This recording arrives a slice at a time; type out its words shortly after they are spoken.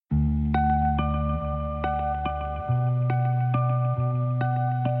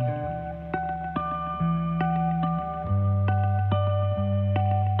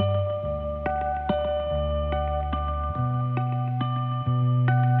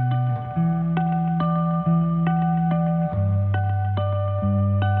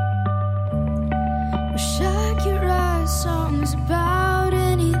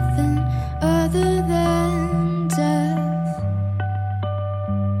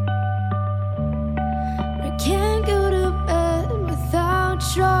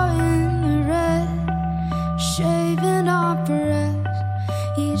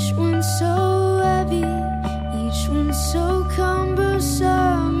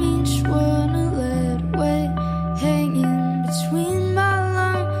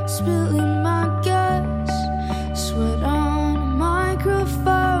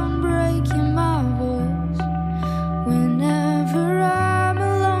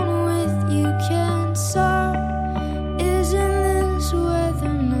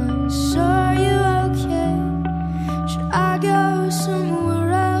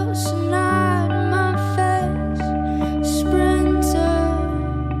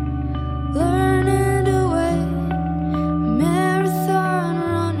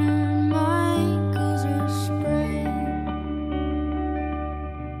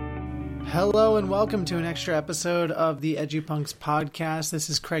welcome to an extra episode of the EduPunks podcast. This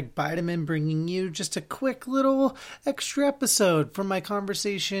is Craig Bideman bringing you just a quick little extra episode from my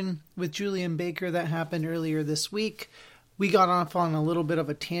conversation with Julian Baker that happened earlier this week. We got off on a little bit of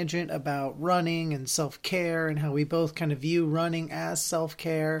a tangent about running and self-care and how we both kind of view running as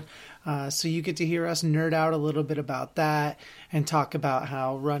self-care. So you get to hear us nerd out a little bit about that and talk about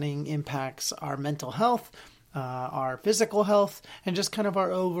how running impacts our mental health, our physical health, and just kind of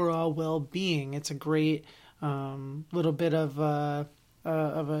our overall well-being. It's a great little bit of a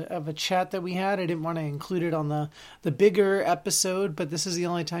chat that we had. I didn't want to include it on the bigger episode, but this is the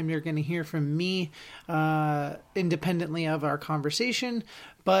only time you're going to hear from me independently of our conversation.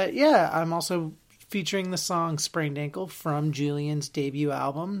 But yeah, I'm also featuring the song Sprained Ankle from Julian's debut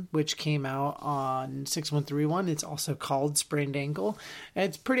album, which came out on 6131. It's also called Sprained Ankle. And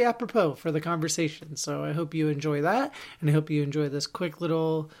it's pretty apropos for the conversation. So I hope you enjoy that. And I hope you enjoy this quick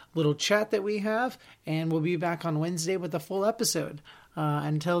little chat that we have. And we'll be back on Wednesday with a full episode.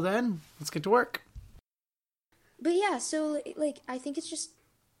 Until then, let's get to work. But yeah, so like I think it's just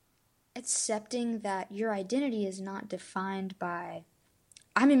accepting that your identity is not defined by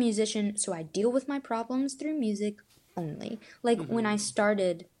I'm a musician, so I deal with my problems through music only. Like, when I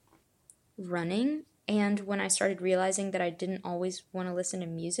started running and when I started realizing that I didn't always want to listen to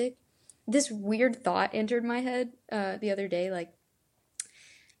music, this weird thought entered my head the other day. Like,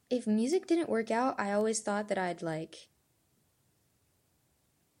 if music didn't work out, I always thought that I'd,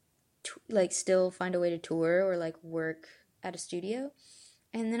 still find a way to tour or, work at a studio.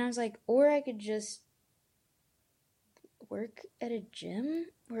 And then I was like, or I could just work at a gym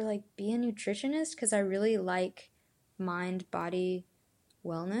or be a nutritionist because I really like mind-body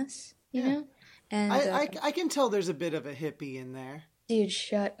wellness, you know? And I can tell there's a bit of a hippie in there. Dude,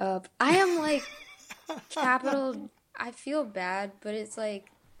 shut up. I am capital, I feel bad, but it's the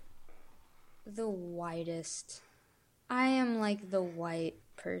whitest. I am the white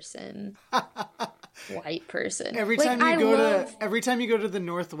person. White person. Every time you go to the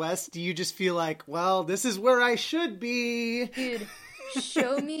Northwest, do you just feel like, well, this is where I should be? Dude,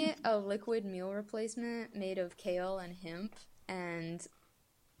 show me a liquid meal replacement made of kale and hemp and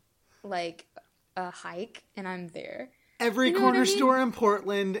a hike and I'm there. Every corner store in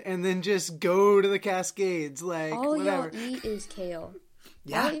Portland and then just go to the Cascades, all whatever. Y'all eat is kale.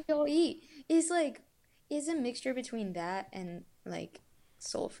 Yeah. All y'all eat is a mixture between that and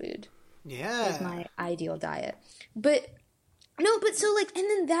soul food. Yeah. Is my ideal diet. But and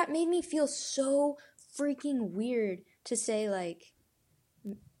then that made me feel so freaking weird to say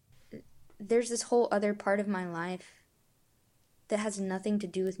there's this whole other part of my life that has nothing to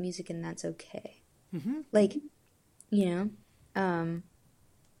do with music and that's okay. Mm-hmm.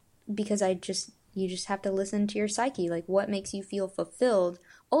 Because you just have to listen to your psyche. What makes you feel fulfilled?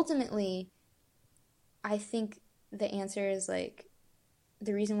 Ultimately, I think the answer is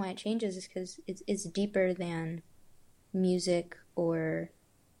the reason why it changes is because it's deeper than music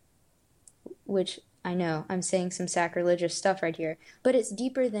which I know I'm saying some sacrilegious stuff right here, but it's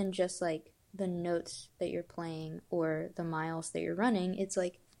deeper than just the notes that you're playing or the miles that you're running. It's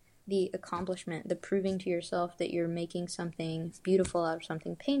the accomplishment, the proving to yourself that you're making something beautiful out of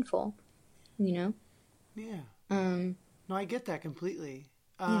something painful, you know? Yeah. No, I get that completely.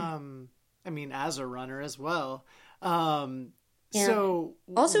 Yeah. I mean, as a runner as well. Yeah. So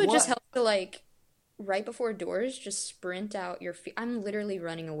also, it just helps to right before doors, just sprint out your feet. I'm literally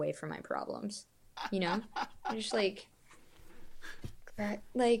running away from my problems, you know. I'm just do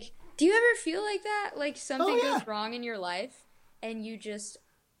you ever feel like that? Something goes wrong in your life, and you just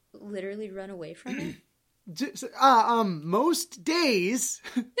literally run away from it. Most days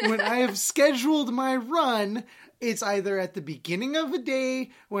when I have scheduled my run, it's either at the beginning of a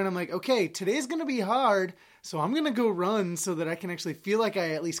day when I'm okay, today's going to be hard. So I'm going to go run so that I can actually feel like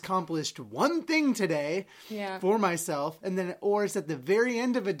I at least accomplished one thing today for myself. And then, or it's at the very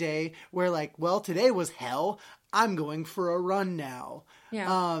end of a day where today was hell. I'm going for a run now.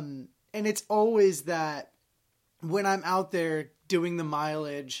 Yeah. And it's always that when I'm out there doing the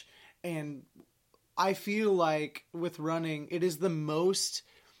mileage, and I feel like with running, it is the most,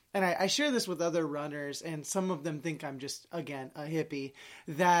 and I share this with other runners and some of them think I'm just, again, a hippie,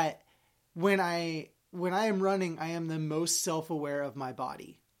 that when I am running, I am the most self-aware of my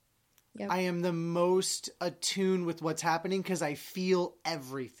body. Yep. I am the most attuned with what's happening because I feel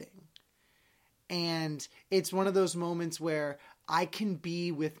everything. And it's one of those moments where I can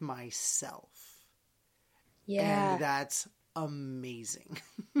be with myself. Yeah. And that's amazing.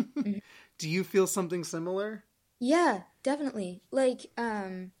 Mm-hmm. Do you feel something similar? Yeah, definitely.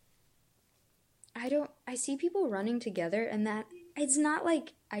 I see people running together and that it's not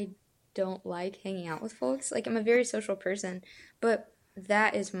I don't like hanging out with folks. Like, I'm a very social person, but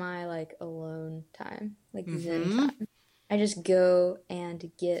that is my, like, alone time, like, zen time. I just go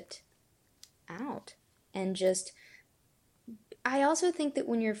and get out and just, I also think that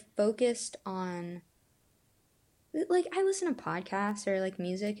when you're focused on, like, I listen to podcasts or, like,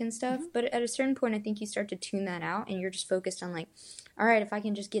 music and stuff, but at a certain point, I think you start to tune that out, and you're just focused on, like, all right, if I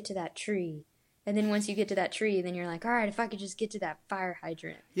can just get to that tree. And then once you get to that tree, then you're like, all right, if I could just get to that fire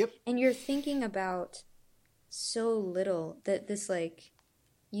hydrant. Yep. And you're thinking about so little that this, like,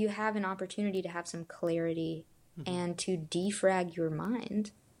 you have an opportunity to have some clarity and to defrag your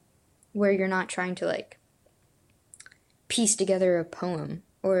mind, where you're not trying to, like, piece together a poem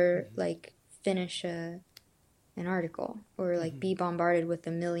or, like, finish an article or, like, be bombarded with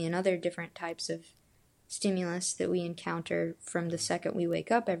a million other different types of stimulus that we encounter from the second we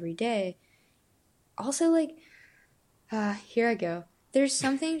wake up every day. Also, like, here I go. There's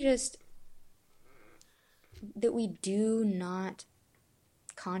something just that we do not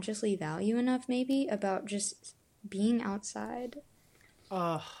consciously value enough, maybe, about just being outside.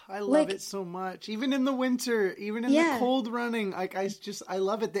 Oh, I love it so much. Even in the winter, even in the cold running, like, I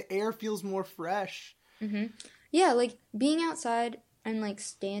love it. The air feels more fresh. Yeah, like, being outside and, like,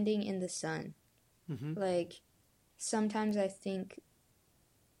 standing in the sun. Like, sometimes I think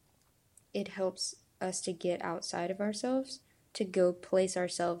it helps us to get outside of ourselves, to go place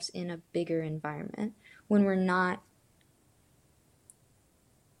ourselves in a bigger environment when we're not,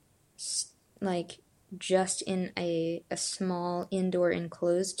 like, just in a small indoor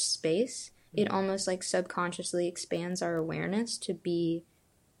enclosed space. It almost, like, subconsciously expands our awareness to be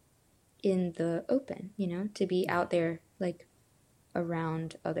in the open, you know, to be out there, like,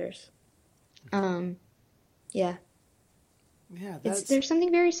 around others. Yeah. Yeah, There's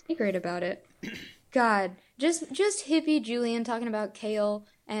something very sacred about it. God, just hippie Julian talking about kale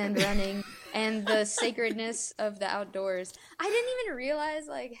and running and the sacredness of the outdoors. I didn't even realize,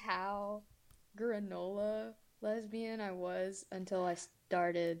 like, how granola lesbian I was until I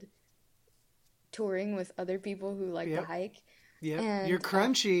started touring with other people who like to hike. Yeah, you're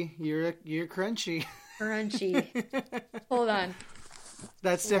crunchy. You're crunchy. Crunchy. Hold on.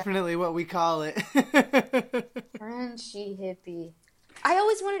 That's definitely what we call it. Crunchy hippie. I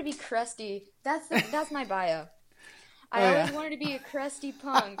always wanted to be crusty. That's my bio. I always wanted to be a crusty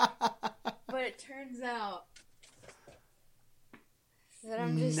punk, but it turns out that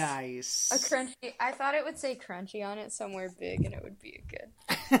I'm just nice. A crunchy. I thought it would say crunchy on it somewhere big, and it would be good.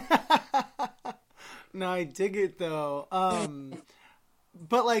 No, I dig it though.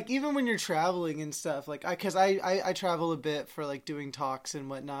 But, like, even when you're traveling and stuff, like, because I travel a bit for, like, doing talks and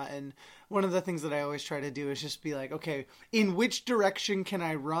whatnot, and one of the things that I always try to do is just be like, okay, in which direction can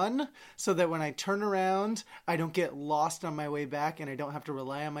I run so that when I turn around, I don't get lost on my way back and I don't have to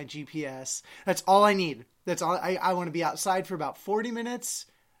rely on my GPS. That's all I need. That's all. I want to be outside for about 40 minutes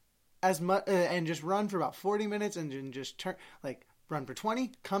and just run for about 40 minutes and then just run for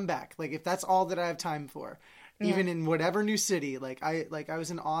 20, come back. Like, if that's all that I have time for. Even in whatever new city, I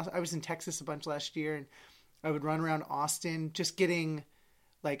was in Texas a bunch last year, and I would run around Austin, just getting,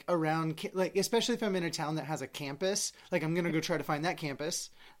 like, around, like, especially if I'm in a town that has a campus, like, I'm gonna go try to find that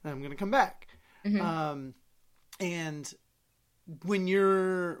campus, and I'm gonna come back. And when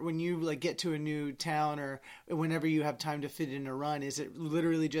you like get to a new town, or whenever you have time to fit in a run, is it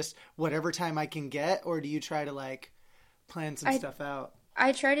literally just whatever time I can get, or do you try to, like, plan some stuff out?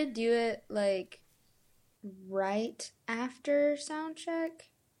 I try to do it, like, right after sound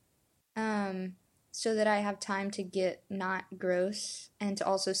check, so that I have time to get not gross and to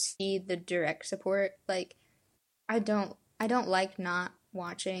also see the direct support. Like, I don't like not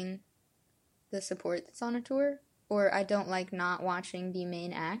watching the support that's on a tour, or I don't like not watching the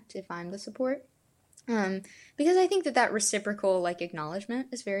main act if I'm the support, because I think that reciprocal, like, acknowledgement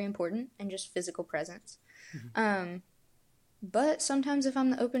is very important, and just physical presence. But sometimes if I'm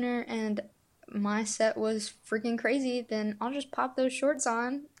the opener and my set was freaking crazy, then I'll just pop those shorts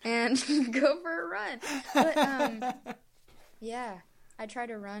on and go for a run. But, yeah, I try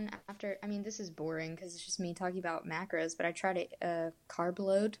to run after, I mean, this is boring because it's just me talking about macros, but I try to carb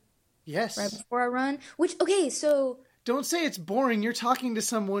load. Yes. Right before I run. Which, okay, so... Don't say it's boring. You're talking to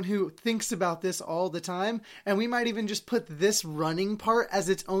someone who thinks about this all the time, and we might even just put this running part as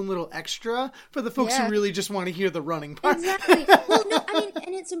its own little extra for the folks who really just want to hear the running part. Exactly. Well, no, I mean,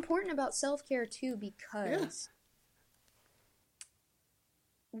 and it's important about self-care too, because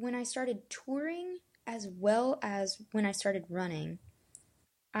when I started touring, as well as when I started running,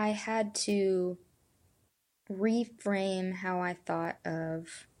 I had to reframe how I thought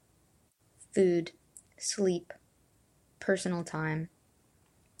of food, sleep, personal time.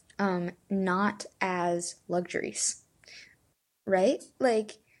 not as luxuries, right?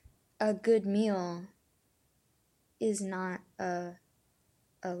 Like a good meal is not a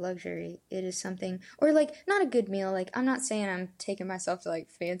luxury. It is something, or like not a good meal. Like I'm not saying I'm taking myself to like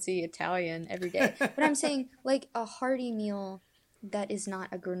fancy Italian every day, but I'm saying like a hearty meal that is not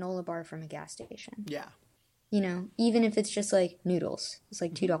a granola bar from a gas station. Yeah. You know, even if it's just like noodles, it's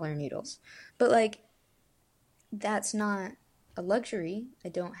like $2 noodles. But like that's not a luxury. I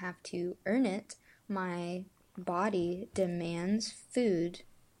don't have to earn it. My body demands food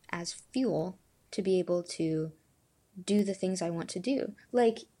as fuel to be able to do the things I want to do.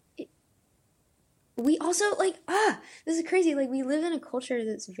 Like, we also, like, this is crazy. Like, we live in a culture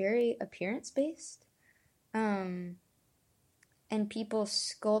that's very appearance based. And people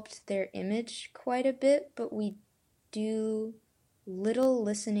sculpt their image quite a bit, but we do little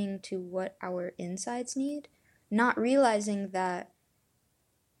listening to what our insides need, not realizing that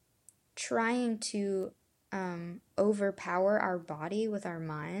trying to overpower our body with our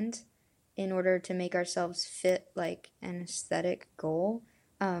mind in order to make ourselves fit like an aesthetic goal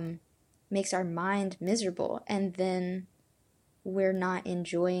makes our mind miserable, and then we're not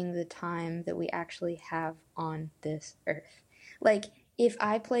enjoying the time that we actually have on this earth. Like, if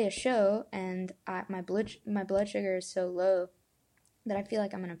I play a show and my blood sugar is so low that I feel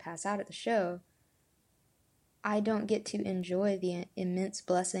like I'm going to pass out at the show, I don't get to enjoy the immense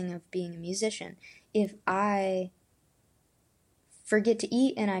blessing of being a musician. If I forget to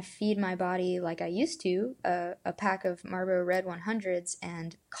eat and I feed my body like I used to, a pack of Marlboro Red 100s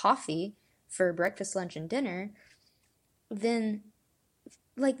and coffee for breakfast, lunch, and dinner, then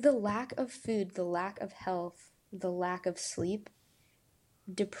like the lack of food, the lack of health, the lack of sleep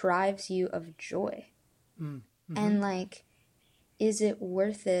deprives you of joy. Mm-hmm. And like, is it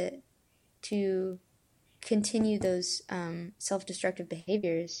worth it to continue those self-destructive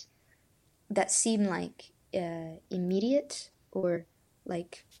behaviors that seem like immediate or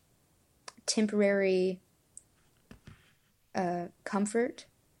like temporary comfort,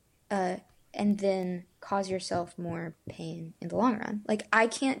 and then cause yourself more pain in the long run? Like, I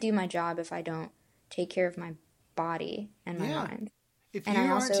can't do my job if I don't take care of my body and my mind. If you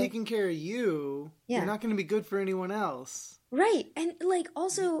aren't taking care of you, you're not going to be good for anyone else. Right. And like,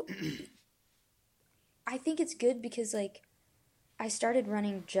 also, I think it's good because like I started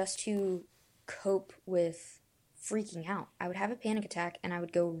running just to cope with freaking out. I would have a panic attack and I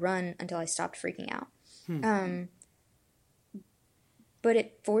would go run until I stopped freaking out. But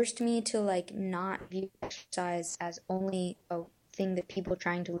it forced me to like not view exercise as only a thing that people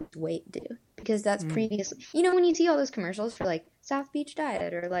trying to lose weight do, because that's previously, you know, when you see all those commercials for like South Beach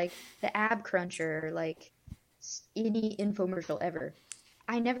Diet or like the Ab Cruncher or like any infomercial ever,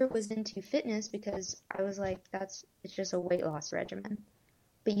 I never was into fitness because I was like, it's just a weight loss regimen.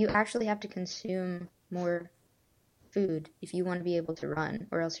 But you actually have to consume more food if you want to be able to run,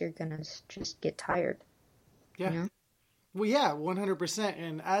 or else you're gonna just get tired. Yeah. You know? Well, yeah, 100%.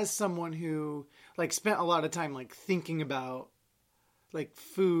 And as someone who like spent a lot of time like thinking about like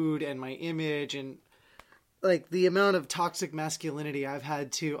food and my image and like the amount of toxic masculinity I've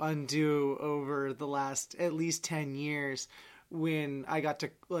had to undo over the last at least 10 years, when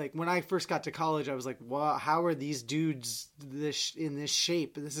I first got to college, I was like, wow, how are these dudes in this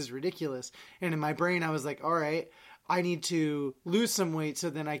shape? This is ridiculous. And in my brain, I was like, all right, I need to lose some weight so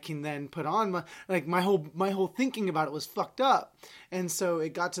then I can then put on my whole thinking about it was fucked up. And so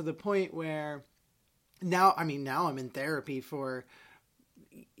it got to the point where now I'm in therapy for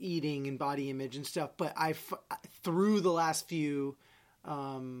eating and body image and stuff, but through the last few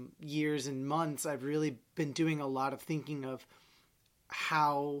years and months, I've really been doing a lot of thinking of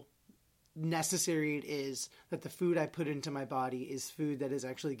how necessary it is that the food I put into my body is food that is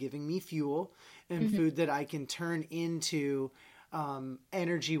actually giving me fuel and food that I can turn into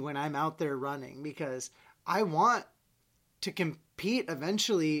energy when I'm out there running, because I want to compete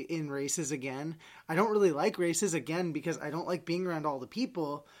eventually in races again. I don't really like races again because I don't like being around all the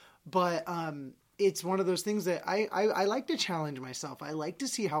people, but it's one of those things that I like to challenge myself. I like to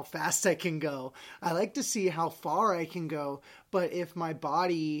see how fast I can go. I like to see how far I can go. But if my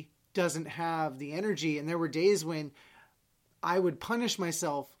body doesn't have the energy, and there were days when I would punish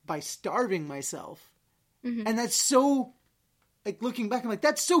myself by starving myself. And that's so, like, looking back, I'm like,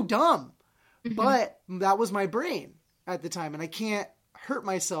 that's so dumb. But that was my brain at the time. And I can't hurt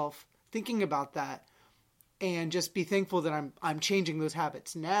myself thinking about that, and just be thankful that I'm changing those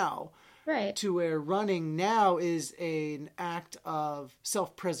habits now. Right. To where running now is an act of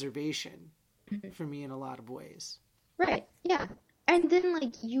self-preservation for me in a lot of ways. Right. Yeah. And then,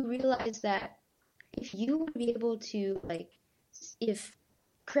 like, you realize that if you want to be able to, like, if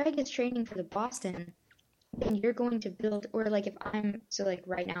Craig is training for the Boston, then you're going to build, or like if I'm, so like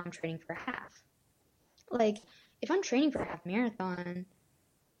right now I'm training for a half. Like if I'm training for a half marathon,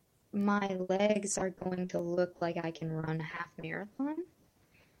 my legs are going to look like I can run a half marathon.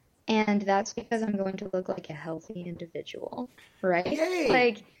 And that's because I'm going to look like a healthy individual, right? Yay!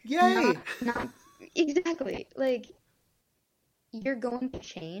 Like, Yay! not exactly. Like, you're going to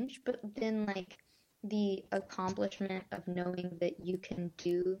change, but then, like, the accomplishment of knowing that you can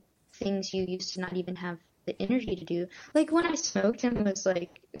do things you used to not even have the energy to do. Like, when I smoked and was,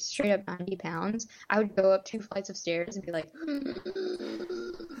 like, straight up 90 pounds, I would go up 2 flights of stairs and be like,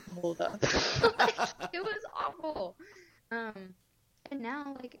 hold up. Like, it was awful. And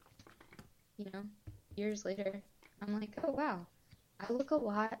now, like, you know, years later, I'm like, oh, wow, I look a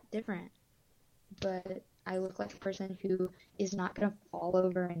lot different, but I look like a person who is not going to fall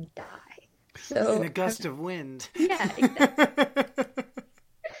over and die. So in a gust of wind. Yeah, exactly.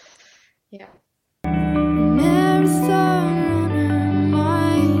 Yeah.